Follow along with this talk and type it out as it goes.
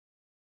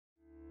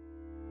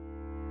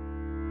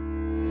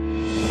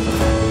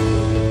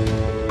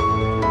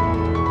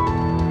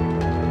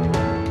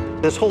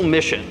This whole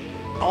mission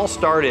all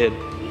started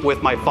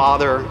with my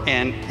father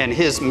and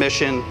his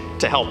mission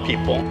to help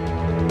people.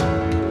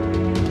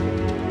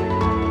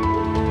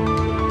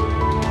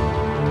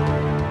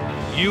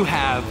 You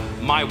have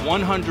my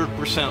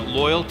 100%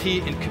 loyalty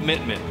and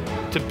commitment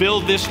to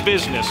build this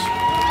business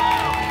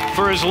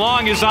for as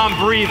long as I'm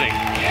breathing.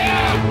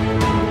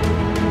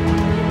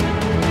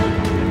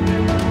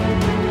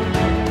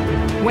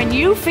 When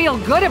you feel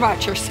good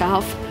about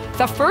yourself,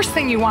 the first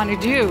thing you want to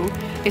do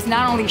is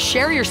not only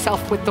share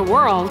yourself with the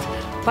world,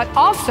 but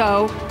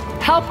also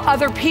help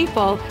other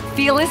people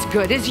feel as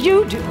good as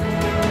you do.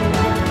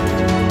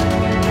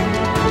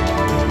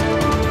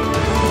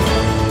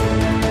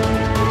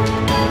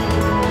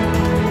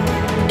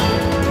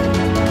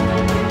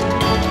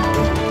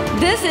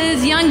 This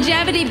is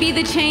Youngevity Be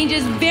the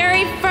Change's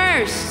very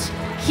first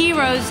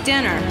Heroes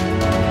Dinner.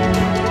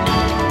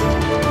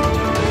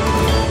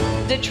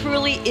 It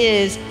truly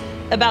is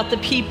about the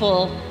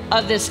people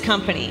of this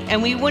company.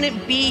 And we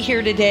wouldn't be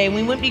here today,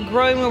 we wouldn't be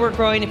growing where we're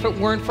growing if it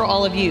weren't for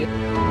all of you.